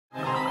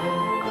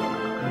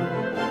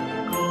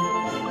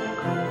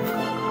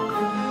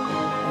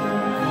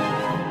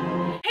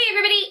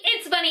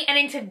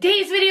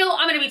today's video,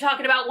 I'm going to be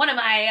talking about one of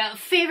my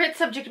favorite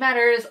subject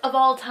matters of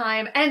all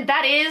time, and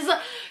that is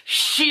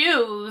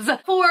shoes.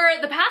 For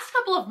the past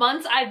couple of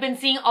months, I've been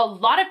seeing a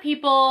lot of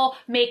people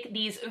make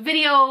these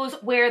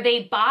videos where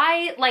they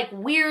buy like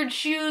weird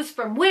shoes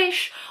from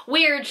Wish,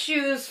 weird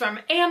shoes from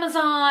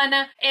Amazon,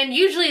 and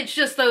usually it's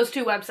just those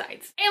two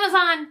websites,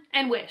 Amazon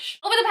and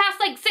Wish. Over the past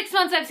like 6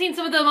 months, I've seen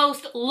some of the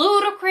most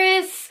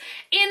ludicrous,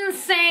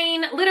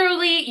 insane,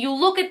 literally you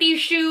look at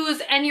these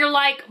shoes and you're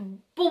like,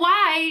 but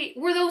why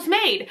were those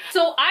made?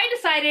 So I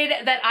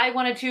decided that I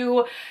wanted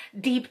to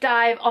deep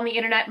dive on the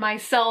internet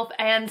myself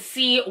and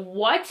see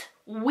what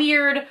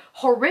weird,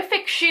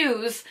 horrific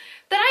shoes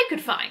that I could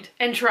find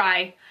and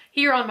try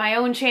here on my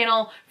own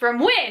channel from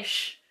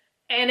Wish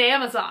and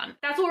Amazon.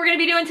 That's what we're gonna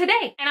be doing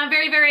today. And I'm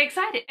very, very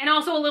excited and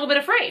also a little bit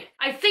afraid.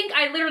 I think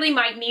I literally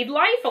might need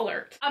life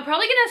alert. I'm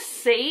probably gonna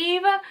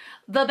save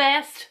the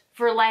best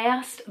for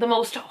last, the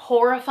most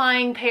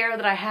horrifying pair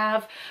that I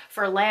have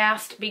for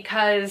last,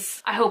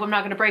 because I hope I'm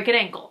not gonna break an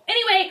ankle.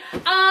 Anyway,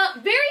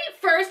 very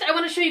first, I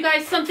wanna show you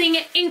guys something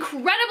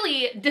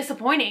incredibly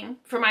disappointing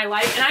for my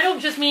life. And I don't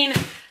just mean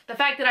the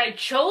fact that I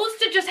chose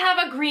to just have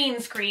a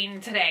green screen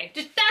today.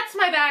 Just that's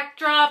my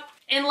backdrop,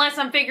 unless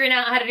I'm figuring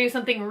out how to do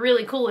something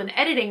really cool in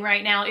editing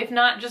right now. If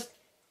not, just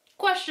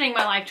questioning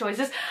my life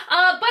choices. But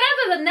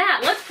other than that,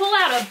 let's pull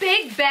out a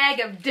big bag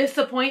of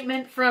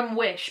disappointment from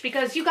Wish,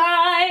 because you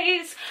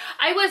guys,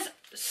 I was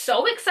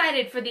so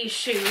excited for these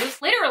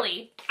shoes.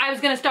 Literally, I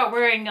was gonna start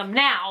wearing them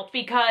now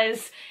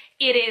because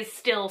it is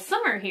still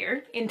summer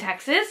here in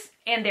Texas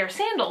and they're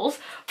sandals.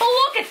 But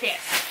look at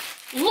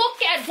this.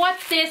 Look at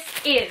what this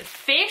is.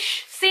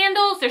 Fish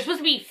sandals. They're supposed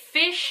to be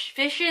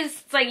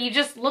fishes. It's like you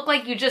just look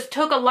like you just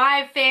took a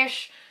live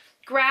fish,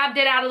 grabbed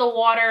it out of the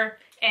water,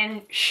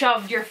 and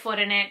shoved your foot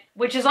in it,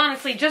 which is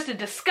honestly just a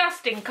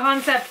disgusting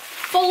concept.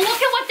 But look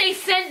at what they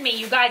sent me,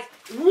 you guys.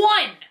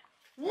 One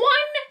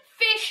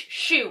fish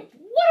shoe.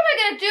 What am I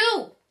gonna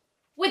do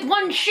with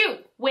one shoe?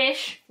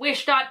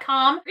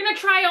 Wish.com. We're gonna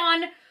try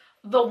on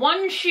the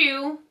one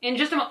shoe in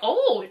just a moment.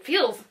 Oh, it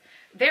feels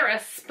very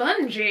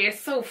spongy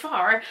so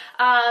far,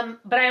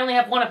 but I only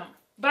have one of them.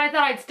 But I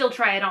thought I'd still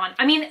try it on.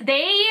 I mean,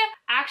 they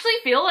actually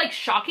feel like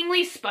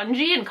shockingly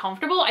spongy and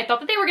comfortable. I thought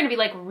that they were gonna be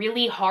like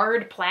really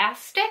hard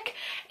plastic,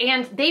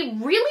 and they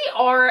really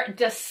are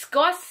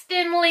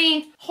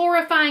disgustingly,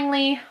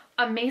 horrifyingly,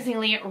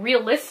 amazingly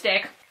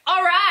realistic.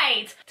 All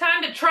right,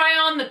 time to try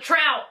on the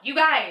trout. You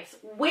guys,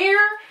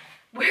 where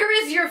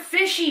is your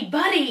fishy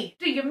buddy?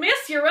 Do you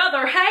miss your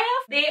other half?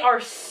 They are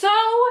so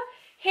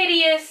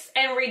hideous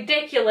and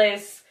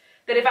ridiculous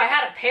that if I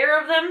had a pair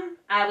of them,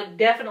 I would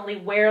definitely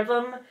wear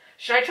them.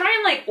 Should I try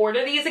and like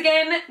order these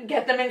again?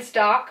 Get them in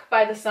stock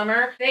by the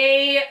summer?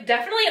 They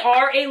definitely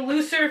are a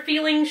looser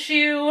feeling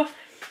shoe,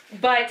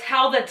 but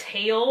how the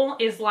tail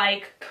is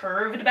like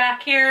curved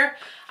back here,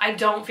 I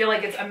don't feel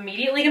like it's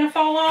immediately gonna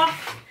fall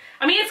off.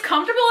 I mean, it's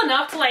comfortable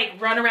enough to like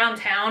run around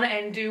town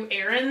and do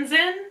errands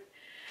in.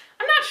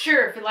 I'm not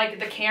sure if like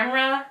the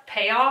camera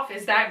payoff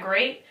is that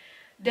great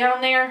down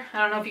there. I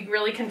don't know if you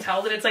really can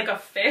tell that it's like a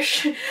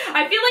fish.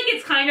 I feel like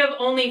it's kind of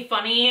only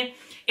funny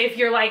if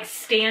you're like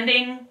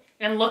standing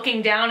and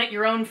looking down at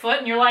your own foot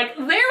and you're like,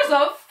 there's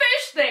a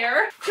fish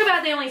there. Too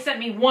bad they only sent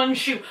me one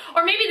shoe.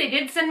 Or maybe they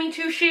did send me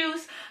two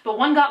shoes, but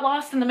one got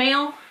lost in the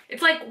mail.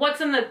 It's like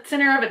what's in the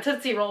center of a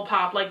Tootsie Roll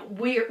Pop. Like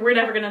we're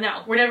never gonna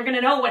know. We're never gonna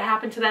know what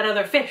happened to that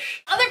other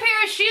fish. Other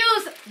pair of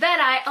shoes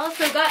that I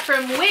also got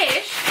from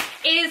Wish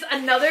is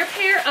another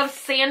pair of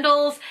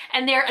sandals,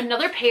 and they're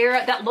another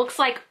pair that looks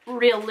like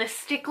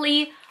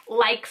realistically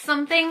like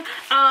something.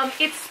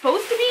 It's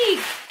supposed to be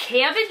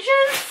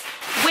cabbages,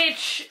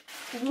 which,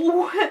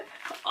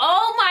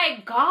 oh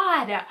my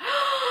God.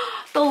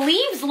 The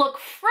leaves look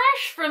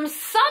fresh from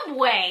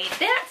Subway.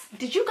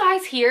 Did you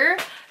guys hear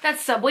that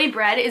Subway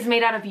bread is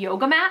made out of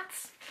yoga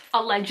mats?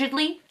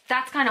 Allegedly.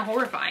 That's kind of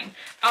horrifying.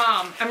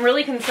 I'm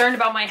really concerned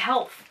about my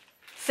health,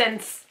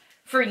 since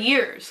for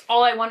years,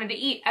 all I wanted to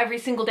eat every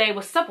single day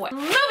was Subway.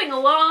 Moving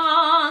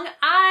along,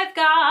 I've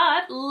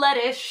got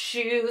lettuce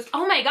shoes.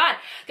 Oh my God,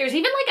 there's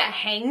even like a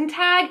hang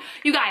tag.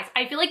 You guys,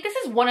 I feel like this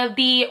is one of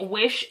the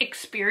Wish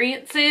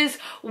experiences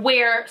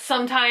where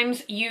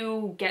sometimes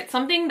you get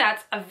something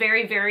that's a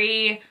very,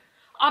 very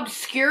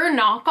obscure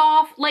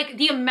knockoff. Like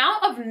the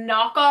amount of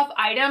knockoff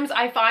items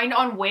I find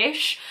on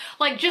Wish,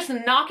 like just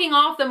knocking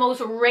off the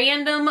most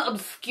random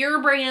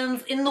obscure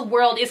brands in the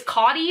world, is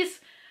Cotties.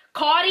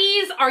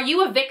 Cotties, are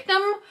you a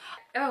victim?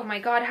 Oh my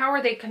God, how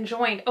are they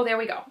conjoined? Oh, there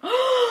we go.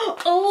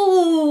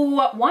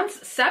 Oh, once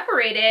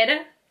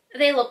separated,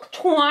 they look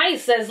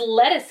twice as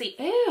lettucey.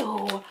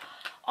 Ew.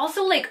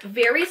 Also like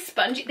very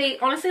spongy. They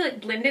honestly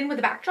like blend in with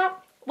the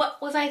backdrop.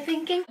 What was I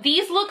thinking?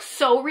 These look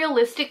so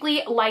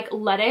realistically like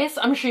lettuce.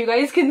 I'm sure you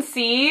guys can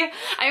see.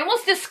 I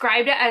almost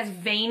described it as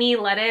veiny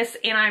lettuce,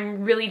 and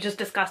I'm really just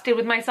disgusted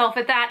with myself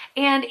at that.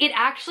 And it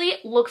actually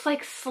looks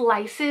like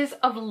slices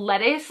of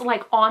lettuce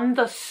like on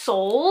the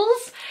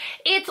soles.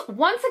 It's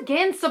once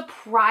again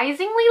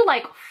surprisingly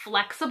like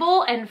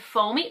flexible and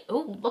foamy.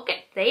 Oh, look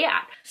at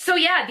that. So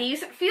yeah,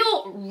 these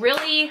feel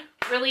really,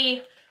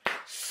 really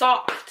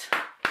soft.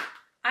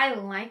 I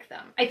like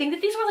them. I think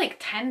that these were like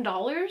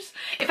 $10.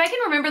 If I can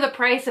remember the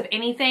price of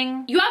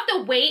anything, you have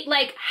to wait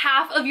like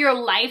half of your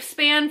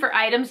lifespan for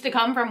items to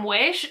come from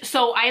Wish.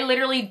 So I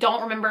literally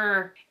don't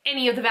remember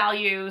any of the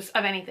values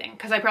of anything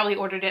because I probably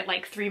ordered it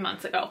like 3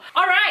 months ago.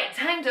 All right,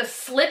 time to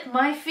slip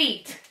my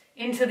feet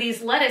into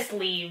these lettuce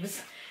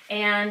leaves.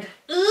 And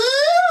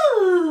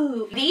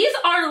ooh, these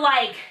are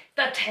like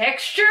the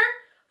texture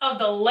of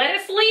the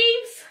lettuce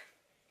leaves.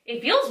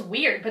 It feels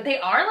weird, but they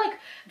are like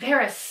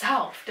very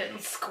soft and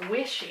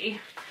squishy.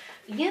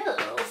 Yes.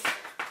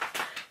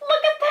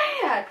 Look at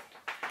that.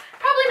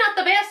 Probably not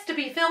the best to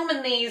be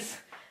filming these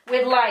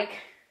with like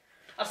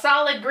a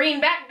solid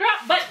green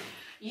backdrop, but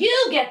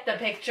you get the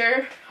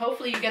picture.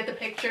 Hopefully you get the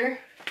picture.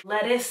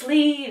 Lettuce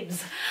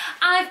leaves.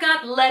 I've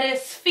got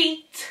lettuce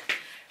feet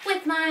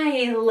with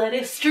my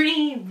lettuce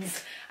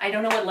dreams. I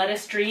don't know what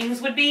lettuce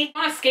dreams would be.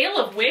 On a scale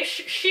of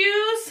Wish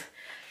shoes,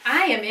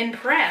 I am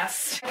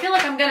impressed. I feel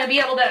like I'm gonna be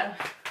able to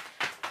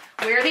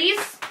wear these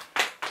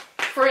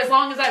for as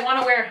long as I want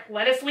to wear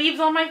lettuce leaves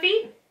on my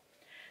feet.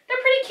 They're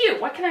pretty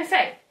cute, what can I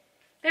say?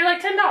 They're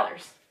like $10.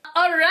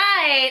 All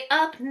right,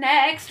 up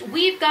next,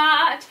 we've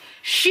got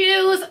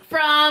shoes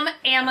from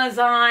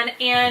Amazon,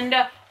 and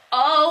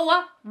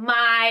oh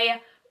my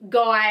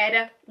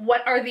God,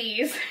 what are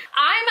these?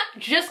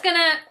 I'm just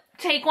gonna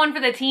take one for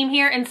the team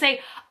here and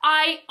say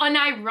I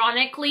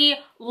unironically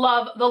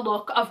love the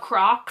look of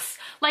Crocs.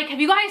 Like, have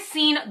you guys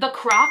seen the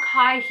Croc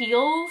high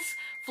heels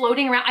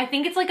floating around? I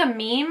think it's like a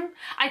meme.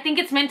 I think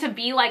it's meant to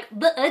be like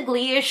the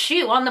ugliest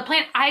shoe on the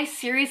planet. I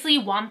seriously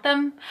want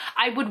them.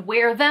 I would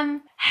wear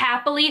them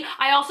happily.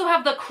 I also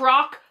have the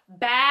Croc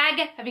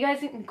bag. Have you guys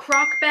seen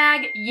Croc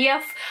bag?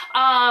 Yes.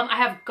 I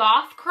have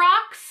goth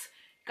Crocs.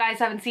 Guys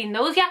haven't seen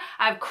those yet.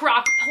 I have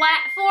Croc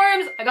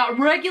platforms. I got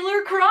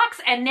regular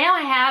Crocs, and now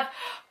I have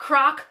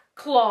Croc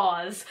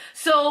claws.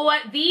 So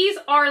these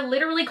are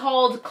literally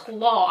called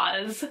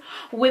claws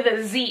with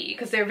a Z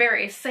because they're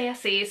very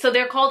sassy. So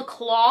they're called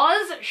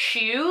claws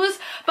shoes,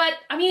 but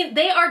I mean,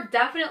 they are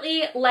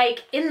definitely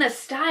like in the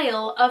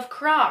style of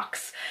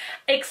Crocs,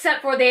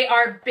 except for they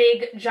are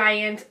big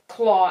giant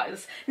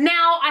claws.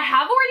 Now I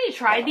have already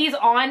tried these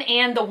on,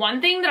 and the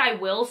one thing that I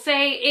will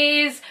say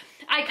is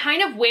I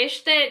kind of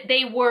wish that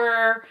they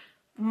were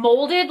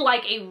molded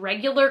like a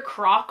regular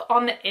Croc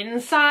on the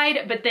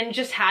inside, but then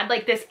just had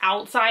like this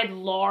outside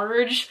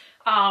large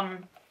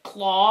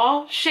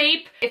claw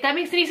shape, if that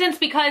makes any sense,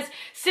 because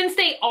since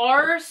they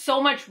are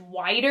so much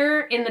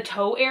wider in the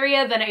toe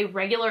area than a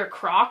regular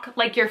Croc,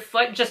 like your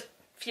foot just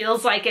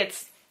feels like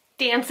it's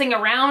dancing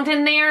around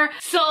in there.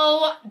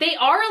 So they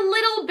are a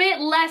little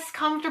bit less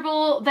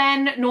comfortable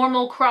than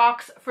normal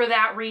Crocs for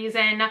that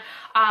reason.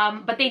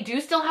 But they do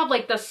still have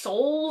like the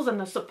soles and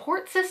the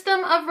support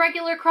system of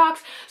regular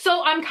Crocs.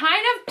 So I'm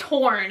kind of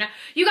torn.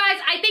 You guys,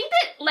 I think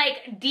that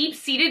like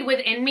deep-seated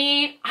within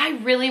me, I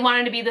really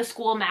wanted to be the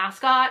school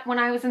mascot when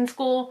I was in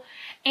school,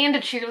 and a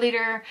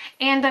cheerleader,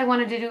 and I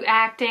wanted to do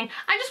acting.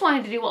 I just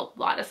wanted to do a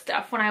lot of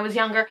stuff when I was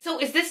younger. So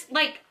is this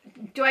like,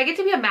 do I get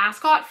to be a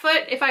mascot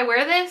foot if I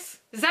wear this?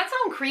 Does that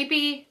sound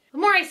creepy? The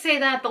more I say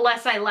that, the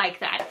less I like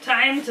that.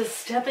 Time to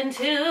step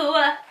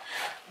into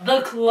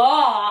the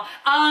claw.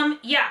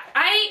 Yeah,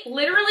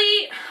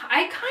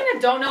 I kind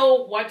of don't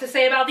know what to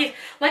say about these.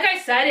 Like I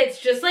said, it's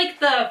just like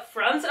the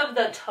fronts of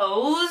the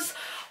toes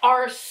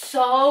are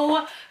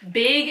so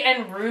big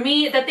and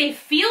roomy that they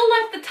feel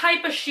like the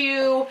type of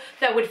shoe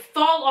that would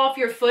fall off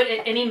your foot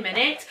at any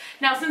minute.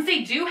 Now, since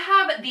they do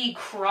have the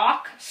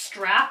Croc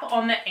strap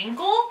on the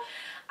ankle,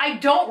 I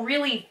don't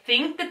really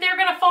think that they're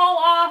gonna fall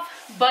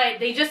off, but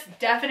they just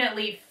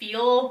definitely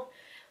feel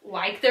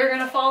like they're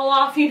gonna fall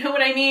off, you know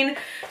what I mean?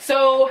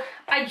 So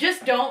I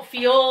just don't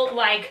feel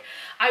like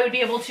I would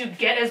be able to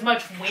get as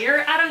much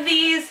wear out of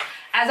these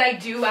as I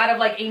do out of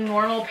like a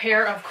normal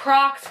pair of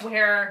Crocs,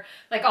 where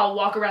like I'll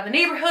walk around the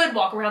neighborhood,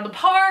 walk around the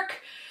park,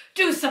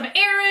 do some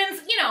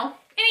errands, you know,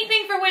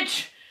 anything for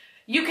which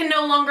you can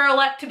no longer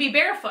elect to be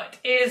barefoot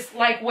is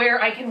like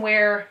where I can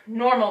wear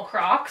normal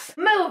Crocs.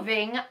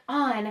 Moving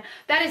on.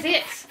 That is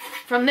it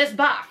from this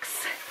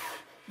box.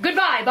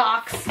 Goodbye,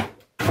 box.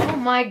 Oh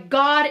my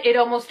God, it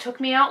almost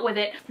took me out with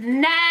it.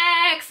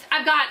 Next,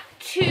 I've got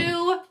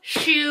 2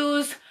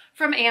 shoes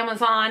from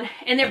Amazon,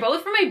 and they're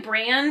both from a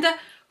brand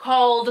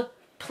called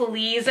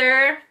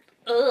Pleaser.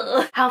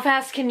 Ugh. How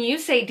fast can you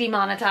say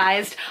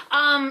demonetized?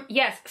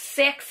 Yes,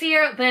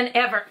 sexier than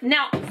ever.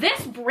 Now,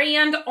 this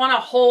brand on a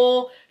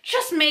whole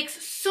just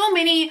makes so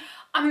many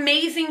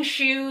amazing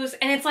shoes,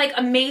 and it's like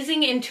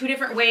amazing in 2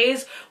 different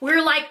ways.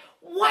 We're like,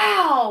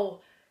 wow,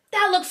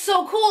 that looks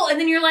so cool. And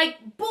then you're like,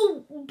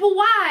 but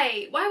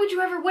why? Why would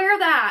you ever wear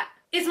that?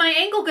 Is my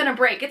ankle gonna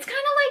break? It's kind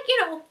of like,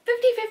 you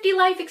know, 50-50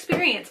 life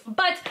experience.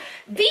 But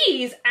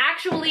these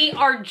actually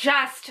are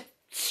just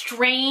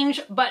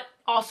strange, but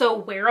also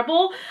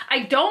wearable.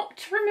 I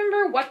don't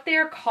remember what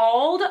they're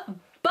called,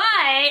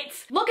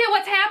 but look at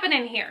what's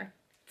happening here.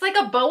 It's like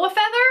a boa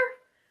feather,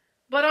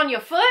 but on your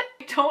foot.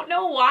 I don't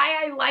know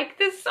why I like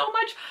this so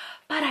much,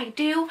 but I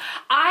do.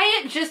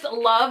 I just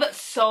love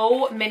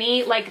so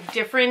many like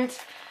different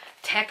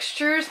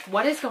textures.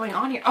 What is going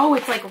on here? Oh,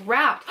 it's like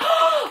wrapped.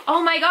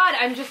 Oh my God,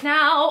 I'm just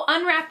now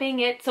unwrapping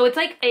it. So it's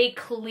like a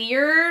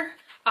clear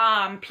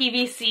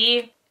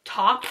PVC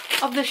top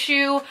of the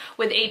shoe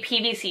with a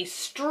PVC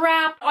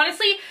strap.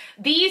 Honestly,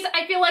 these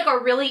I feel like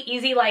are really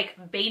easy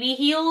like baby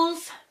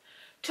heels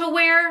to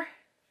wear.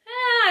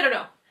 I don't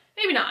know,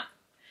 maybe not.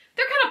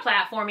 They're kind of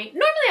platformy.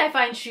 Normally I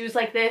find shoes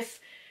like this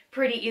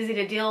pretty easy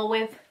to deal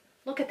with.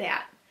 Look at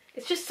that.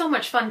 It's just so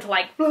much fun to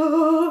like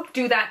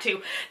do that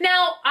too.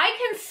 Now, I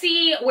can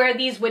see where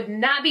these would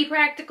not be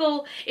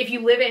practical if you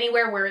live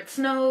anywhere where it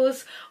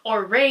snows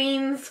or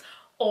rains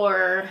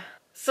or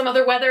some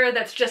other weather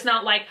that's just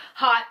not like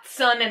hot,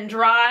 sun, and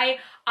dry.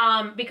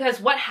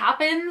 Because what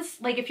happens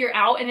like if you're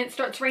out and it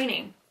starts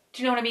raining?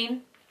 Do you know what I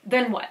mean?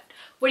 Then what?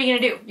 What are you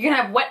gonna do? You're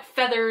gonna have wet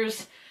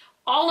feathers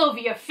all over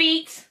your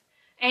feet.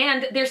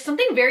 And there's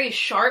something very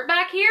sharp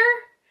back here.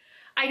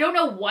 I don't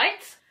know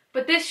what,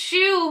 but this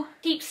shoe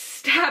keeps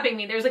stabbing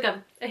me. There's like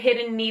a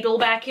hidden needle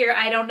back here.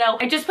 I don't know.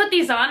 I just put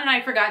these on and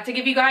I forgot to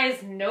give you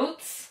guys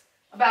notes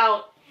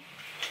about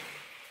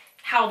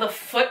how the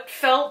foot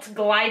felt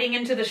gliding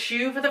into the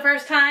shoe for the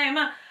first time.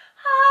 Ah,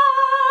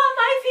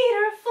 my feet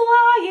are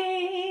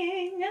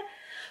flying.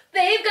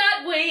 They've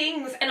got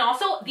wings. And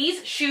also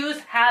these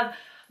shoes have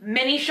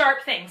many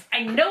sharp things.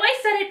 I know I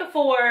said it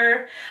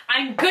before.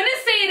 I'm gonna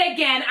say it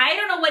again. I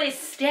don't know what is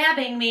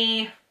stabbing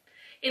me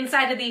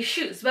inside of these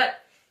shoes, but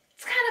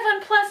it's kind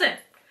of unpleasant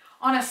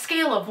on a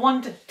scale of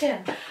 1 to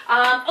 10.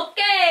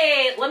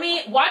 Okay,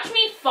 watch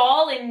me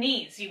fall in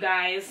these, you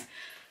guys.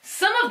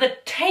 Some of the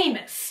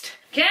tamest.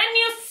 Can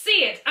you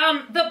see it?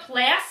 The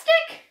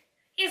plastic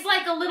is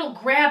like a little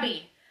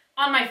grabby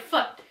on my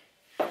foot.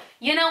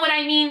 You know what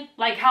I mean?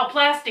 Like how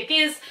plastic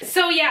is.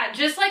 So yeah,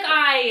 just like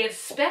I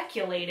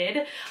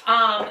speculated,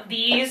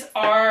 these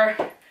are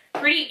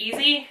pretty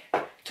easy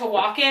to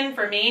walk in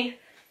for me.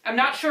 I'm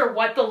not sure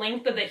what the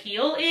length of the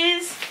heel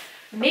is.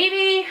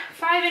 Maybe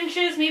 5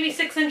 inches, maybe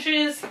 6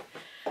 inches.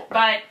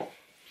 But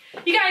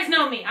you guys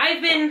know me.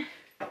 I've been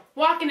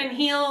walking in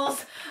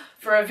heels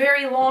for a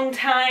very long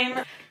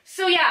time.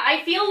 So yeah,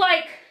 I feel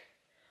like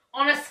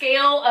on a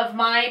scale of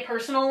my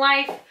personal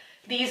life,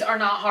 these are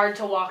not hard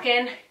to walk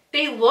in.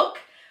 They look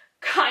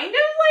kind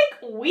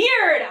of like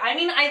weird. I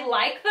mean, I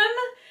like them.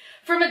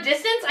 From a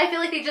distance, I feel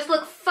like they just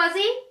look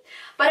fuzzy,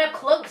 but up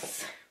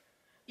close,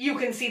 you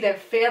can see their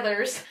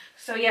feathers.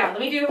 So yeah, let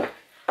me do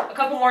a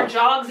couple more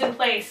jogs in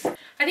place.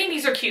 I think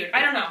these are cute.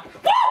 I don't know.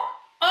 Woo!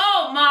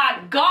 Oh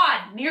my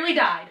God, nearly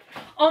died.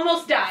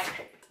 Almost died.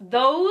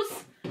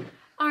 Those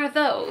are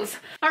those.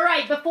 All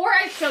right, before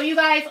I show you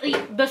guys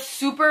the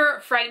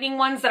super frightening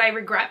ones that I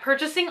regret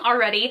purchasing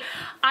already,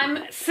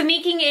 I'm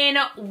sneaking in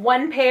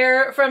one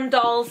pair from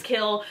Dolls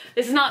Kill.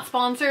 This is not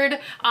sponsored.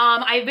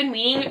 I've been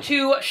meaning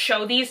to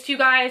show these to you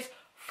guys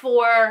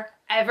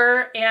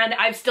forever and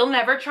I've still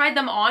never tried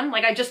them on.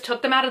 Like I just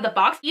took them out of the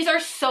box. These are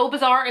so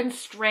bizarre and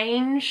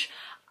strange.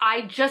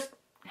 I just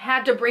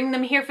had to bring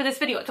them here for this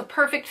video. It's a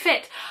perfect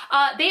fit.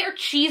 They are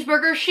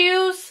cheeseburger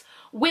shoes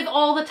with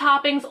all the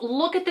toppings.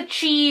 Look at the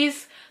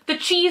cheese. The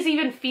cheese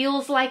even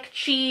feels like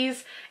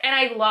cheese. And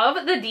I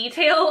love the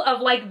detail of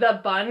like the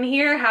bun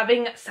here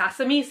having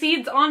sesame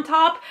seeds on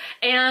top.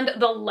 And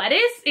the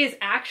lettuce is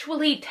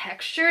actually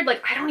textured.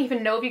 Like, I don't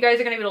even know if you guys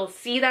are gonna be able to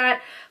see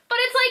that, but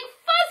it's like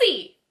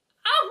fuzzy.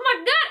 Oh my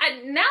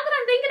God, now that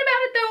I'm thinking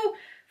about it though,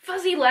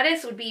 fuzzy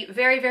lettuce would be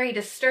very, very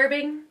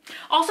disturbing.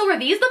 Also, are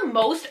these the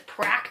most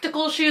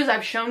practical shoes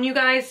I've shown you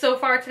guys so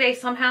far today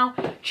somehow?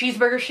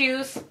 Cheeseburger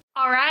shoes.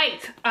 All right,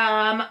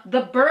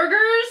 the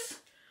burgers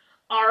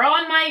are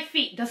on my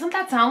feet. Doesn't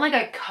that sound like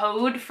a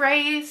code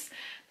phrase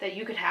that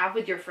you could have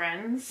with your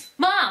friends?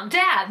 Mom,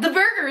 Dad, the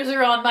burgers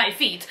are on my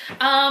feet.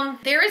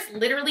 There is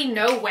literally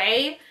no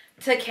way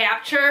to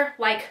capture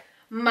like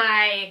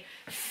my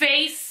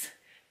face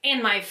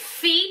and my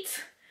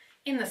feet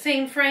in the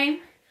same frame.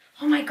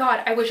 Oh my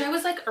God, I wish I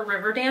was like a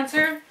river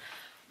dancer.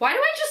 Why do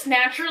I just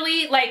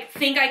naturally like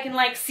think I can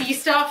like see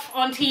stuff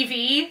on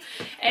TV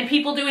and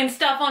people doing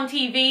stuff on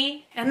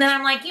TV? And then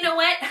I'm like, you know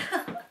what?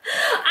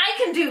 I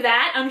can do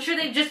that. I'm sure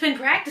they've just been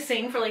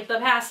practicing for like the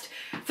past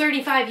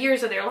 35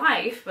 years of their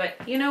life, but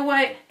you know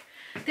what?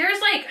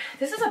 There's like,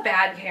 this is a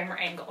bad camera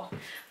angle.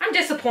 I'm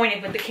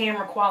disappointed with the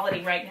camera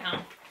quality right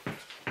now.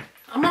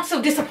 I'm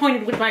also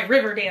disappointed with my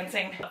river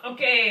dancing.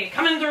 Okay,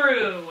 coming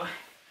through.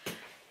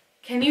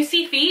 Can you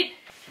see feet?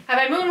 Have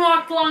I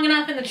moonwalked long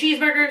enough in the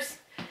cheeseburgers?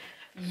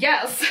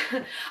 Yes.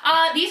 These are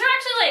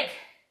actually like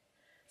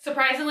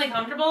surprisingly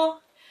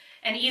comfortable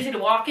and easy to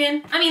walk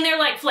in. I mean, they're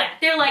like flat.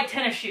 They're like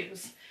tennis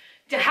shoes.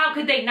 How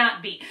could they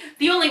not be?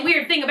 The only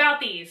weird thing about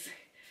these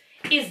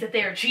is that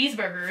they're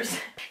cheeseburgers.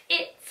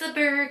 It's a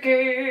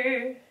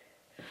burger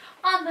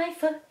on my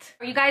foot.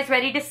 Are you guys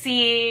ready to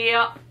see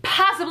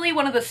possibly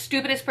one of the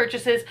stupidest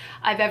purchases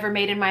I've ever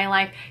made in my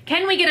life?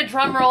 Can we get a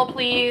drum roll,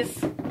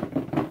 please?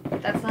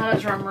 That's not a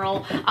drum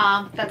roll.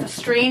 That's a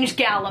strange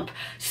gallop.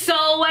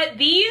 So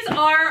these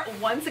are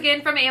once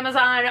again from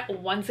Amazon,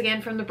 once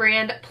again from the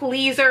brand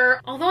Pleaser.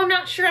 Although I'm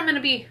not sure I'm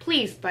gonna be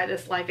pleased by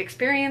this life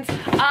experience.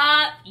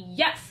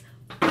 Yes.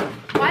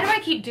 Why do I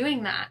keep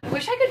doing that? I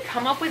wish I could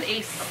come up with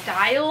a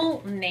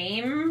style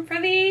name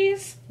for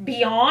these.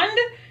 Beyond?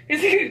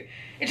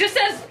 It just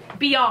says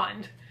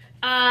beyond.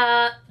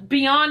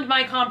 Beyond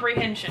my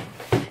comprehension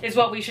is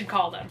what we should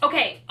call them.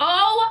 Okay,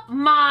 oh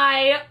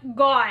my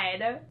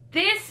God.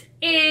 This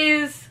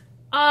is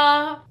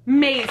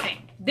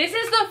amazing. This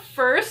is the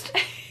first,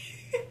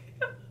 this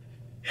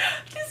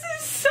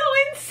is so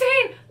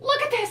insane.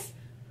 Look at this.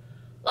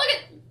 Look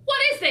at, what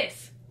is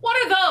this? What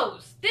are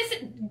those?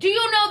 Do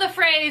you know the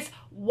phrase,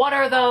 what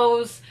are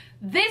those?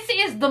 This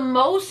is the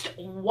most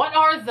what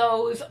are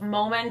those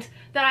moment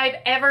that I've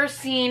ever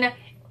seen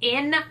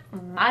in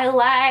my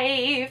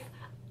life.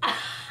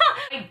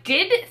 I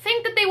did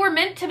think that they were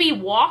meant to be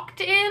walked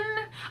in,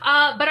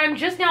 but I'm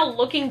just now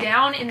looking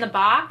down in the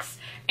box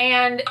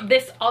and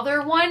this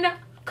other one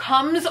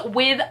comes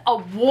with a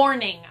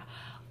warning.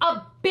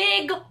 A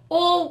big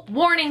old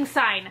warning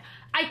sign.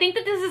 I think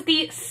that this is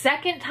the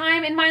second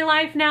time in my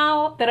life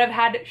now that I've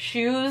had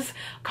shoes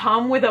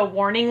come with a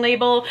warning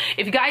label.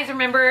 If you guys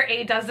remember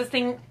a Does This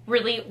Thing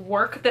Really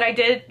Work that I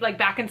did like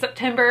back in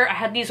September, I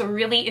had these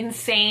really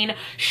insane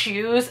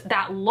shoes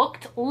that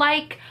looked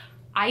like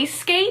ice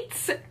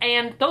skates,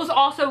 and those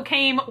also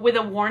came with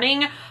a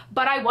warning,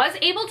 but I was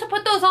able to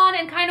put those on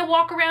and kind of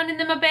walk around in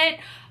them a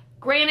bit.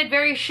 Granted,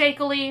 very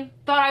shakily,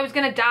 thought I was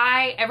gonna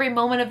die every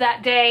moment of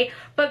that day,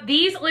 but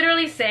these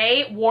literally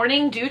say,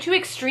 warning due to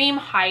extreme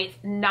height,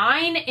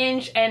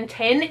 9-inch and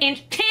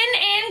 10-inch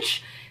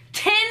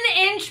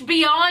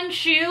beyond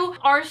shoe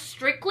are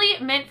strictly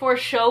meant for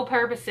show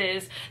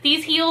purposes.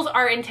 These heels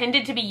are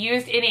intended to be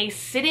used in a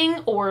sitting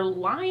or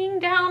lying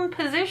down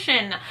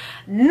position,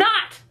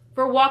 not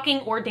for walking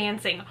or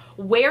dancing.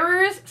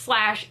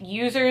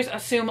 Wearers/users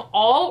assume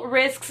all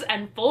risks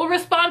and full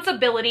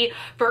responsibility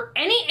for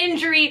any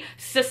injury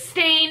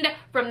sustained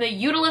from the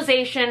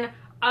utilization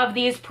of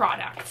these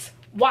products.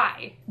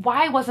 Why?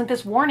 Why wasn't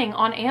this warning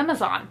on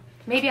Amazon?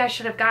 Maybe I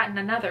should have gotten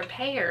another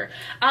pair.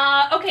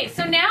 Okay,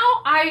 so now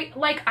I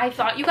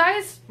thought you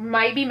guys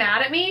might be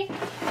mad at me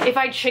if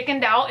I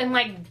chickened out and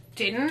like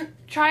didn't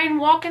try and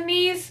walk in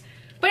these.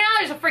 But now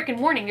there's a freaking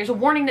warning. There's a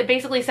warning that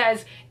basically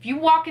says, if you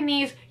walk in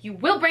these, you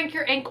will break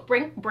your ankle,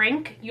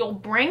 you'll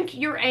break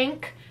your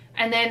ankle,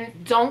 and then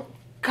don't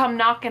come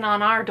knocking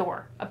on our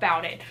door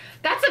about it.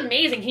 That's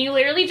amazing. Can you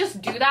literally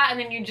just do that and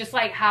then you just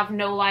like have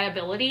no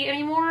liability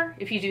anymore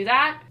if you do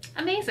that?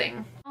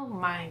 Amazing. Oh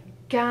my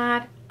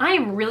God. I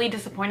am really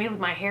disappointed with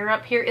my hair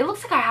up here. It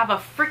looks like I have a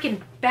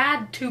freaking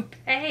bad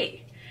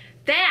toupee.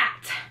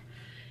 That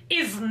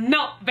is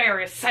not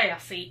very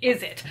sassy,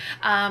 is it?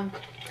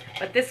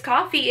 But this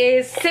coffee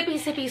is sippy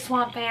sippy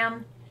swamp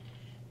fam.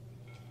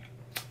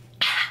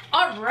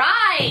 All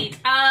right.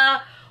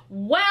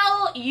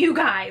 Well, you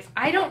guys,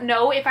 I don't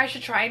know if I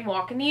should try and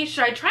walk in these.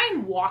 Should I try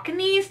and walk in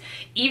these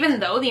even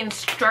though the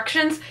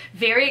instructions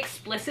very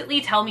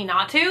explicitly tell me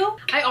not to?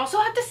 I also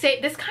have to say,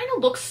 this kind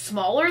of looks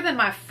smaller than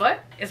my foot.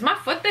 Is my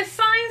foot this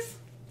size?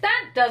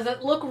 That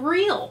doesn't look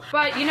real.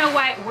 But you know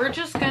what? We're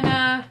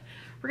gonna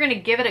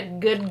give it a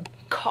good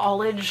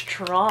college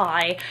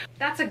try.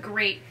 It's a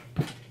great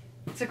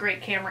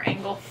camera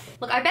angle.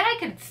 Look, I bet I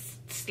could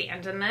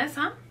stand in this,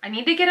 huh? I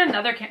need to get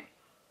another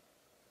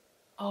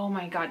Oh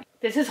my God,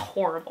 this is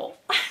horrible.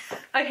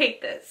 I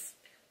hate this.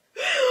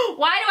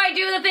 Why do I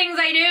do the things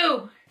I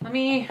do? Let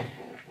me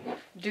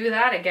do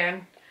that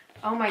again.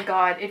 Oh my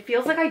God, it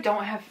feels like I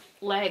don't have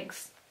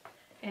legs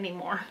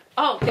anymore.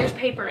 Oh, there's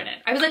paper in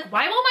it. I was like,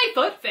 why won't my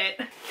foot fit?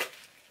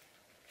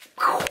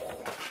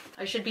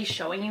 I should be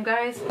showing you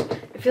guys.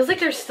 It feels like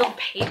there's still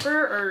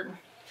paper or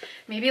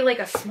maybe like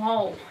a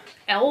small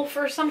elf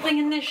or something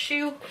in this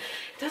shoe.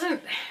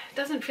 It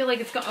doesn't feel like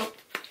it's gonna, oh,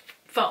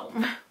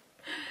 foam.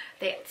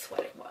 That's what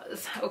it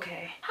was.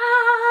 Okay.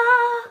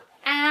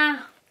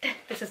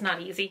 This is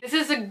not easy. This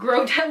is a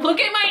grotesque, look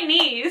at my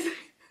knees.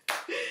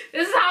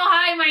 This is how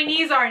high my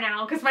knees are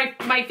now because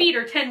my feet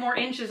are 10 more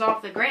inches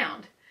off the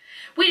ground.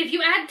 Wait, if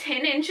you add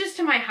 10 inches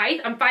to my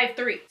height, I'm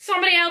 5'3".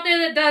 Somebody out there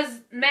that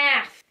does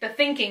math, the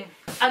thinking.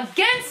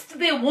 Against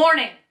the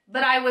warning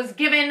that I was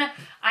given,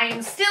 I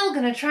am still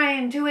gonna try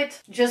and do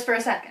it just for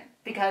a second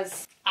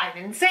because I'm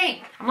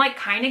insane. I'm like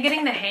kind of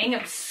getting the hang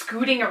of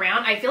scooting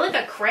around. I feel like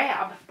a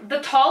crab. The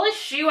tallest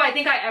shoe I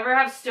think I ever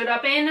have stood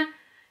up in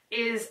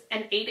is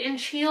an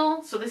 8-inch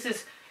heel. So this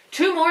is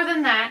 2 more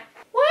than that.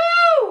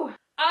 Woo!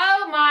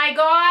 Oh my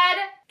God.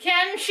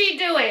 Can she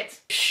do it?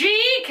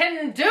 She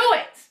can do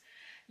it.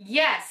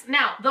 Yes.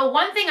 Now, the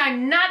one thing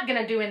I'm not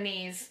gonna do in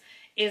these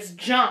is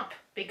jump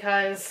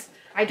because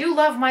I do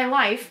love my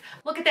life.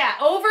 Look at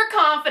that,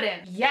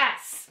 overconfident.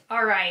 Yes.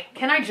 All right,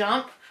 can I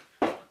jump?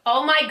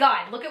 Oh my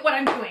God, look at what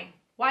I'm doing.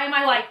 Why am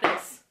I like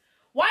this?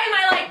 Why am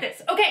I like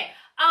this? Okay,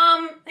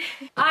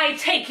 I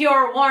take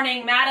your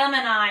warning, madam,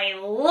 and I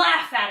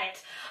laugh at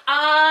it.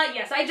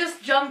 Yes, I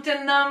just jumped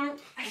in them.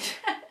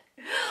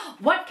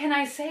 What can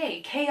I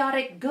say?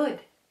 Chaotic good.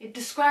 It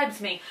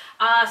describes me.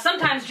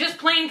 Sometimes just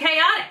plain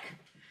chaotic.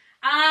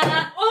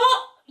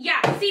 Oh,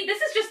 yeah, see,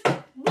 this is just,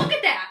 look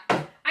at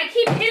that. I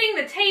keep hitting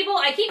the table.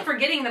 I keep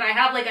forgetting that I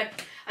have like a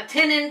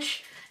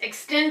 10-inch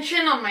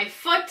extension on my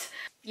foot.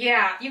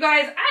 Yeah, you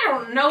guys, I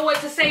don't know what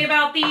to say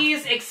about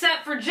these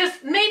except for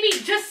maybe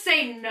just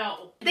say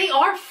no. They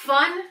are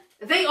fun.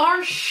 They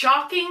are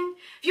shocking.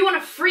 If you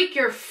want to freak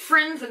your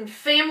friends and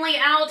family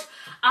out,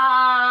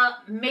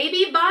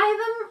 maybe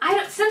buy them.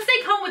 Since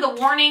they come with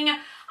a warning,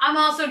 I'm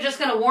also just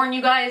gonna warn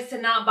you guys to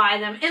not buy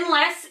them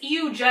unless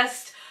you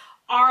just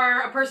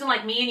are a person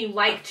like me and you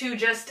like to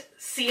just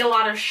see a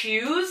lot of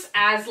shoes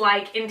as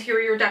like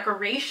interior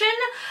decoration.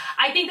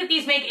 I think that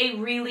these make a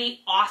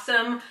really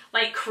awesome,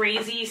 like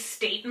crazy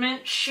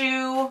statement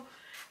shoe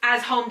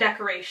as home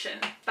decoration,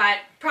 but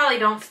probably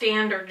don't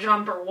stand or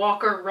jump or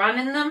walk or run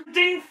in them.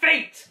 Ding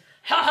fate!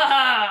 Ha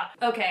ha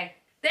ha! Okay.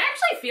 They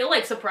actually feel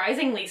like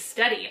surprisingly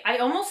steady. I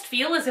almost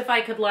feel as if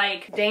I could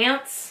like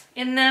dance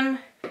in them.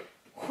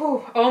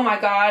 Whew. Oh my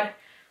God.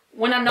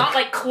 When I'm not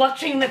like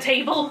clutching the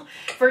table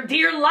for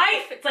dear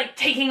life, it's like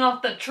taking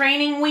off the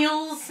training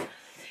wheels.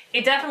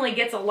 It definitely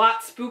gets a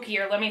lot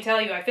spookier, let me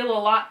tell you. I feel a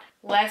lot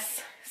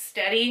less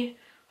steady.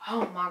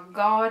 Oh my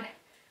God.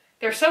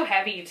 They're so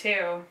heavy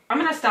too. I'm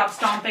gonna stop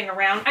stomping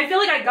around. I feel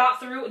like I got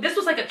through, this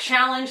was like a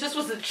challenge. This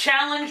was the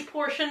challenge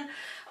portion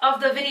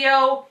of the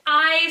video.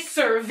 I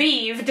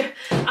survived.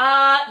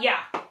 Yeah.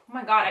 Oh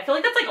my God, I feel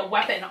like that's like a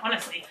weapon,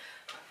 honestly.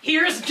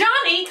 Here's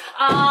Johnny.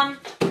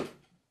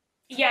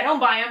 Yeah, don't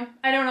buy them.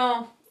 I don't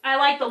know. I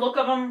like the look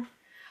of them,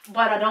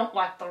 but I don't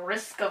like the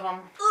risk of them.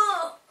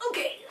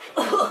 Okay.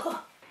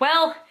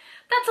 Well,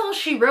 that's all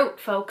she wrote,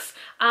 folks.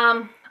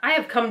 I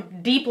have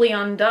come deeply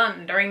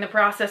undone during the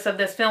process of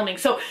this filming,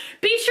 so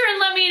be sure and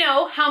let me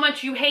know how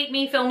much you hate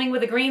me filming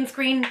with a green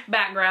screen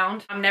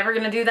background. I'm never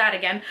gonna do that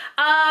again.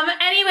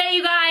 Anyway,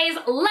 you guys,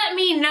 let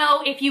me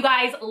know if you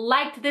guys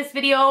liked this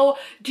video.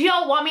 Do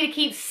y'all want me to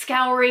keep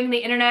scouring the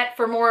internet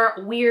for more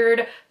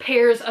weird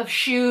pairs of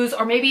shoes,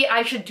 or maybe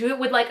I should do it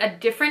with like a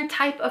different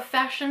type of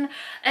fashion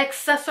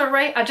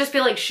accessory? I just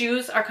feel like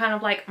shoes are kind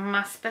of like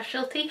my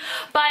specialty,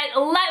 but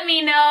let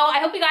me know. I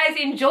hope you guys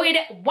enjoyed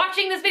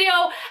watching this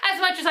video as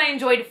much as I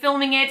enjoyed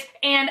filming it,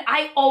 and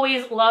I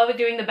always love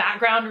doing the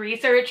background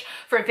research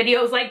for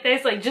videos like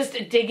this, like just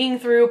digging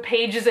through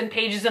pages and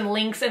pages and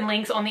links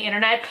on the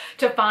internet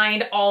to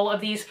find all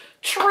of these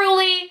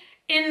truly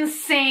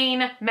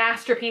insane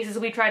masterpieces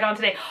we tried on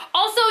today.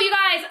 Also, you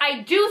guys,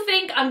 I do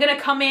think I'm gonna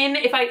come in,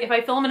 if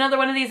I film another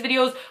one of these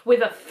videos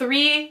with a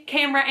 3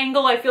 camera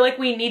angle. I feel like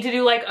we need to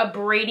do like a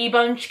Brady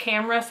Bunch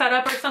camera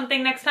setup or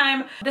something next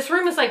time. This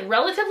room is like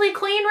relatively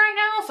clean right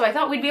now, so I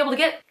thought we'd be able to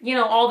get, you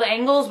know, all the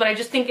angles, but I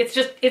just think it's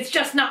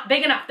just not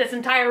big enough. This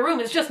entire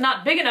room is just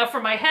not big enough for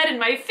my head and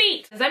my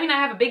feet. Does that mean I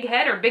have a big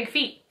head or big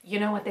feet? You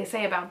know what they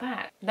say about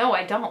that. No,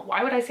 I don't.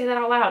 Why would I say that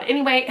out loud?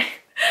 Anyway,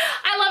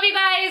 I love you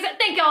guys.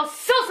 Thank y'all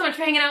so much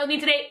for hanging out with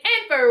me today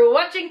and for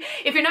watching.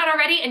 If you're not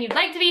already and you'd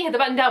like to be, hit the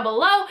button down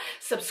below,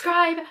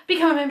 subscribe,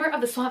 become a member of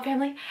the Swamp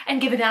Family,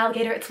 and give an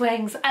alligator its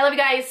wings. I love you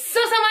guys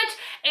so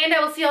much, and I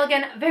will see y'all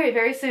again very,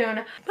 very soon.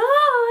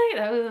 Bye.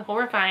 That was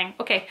horrifying.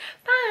 Okay,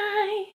 bye.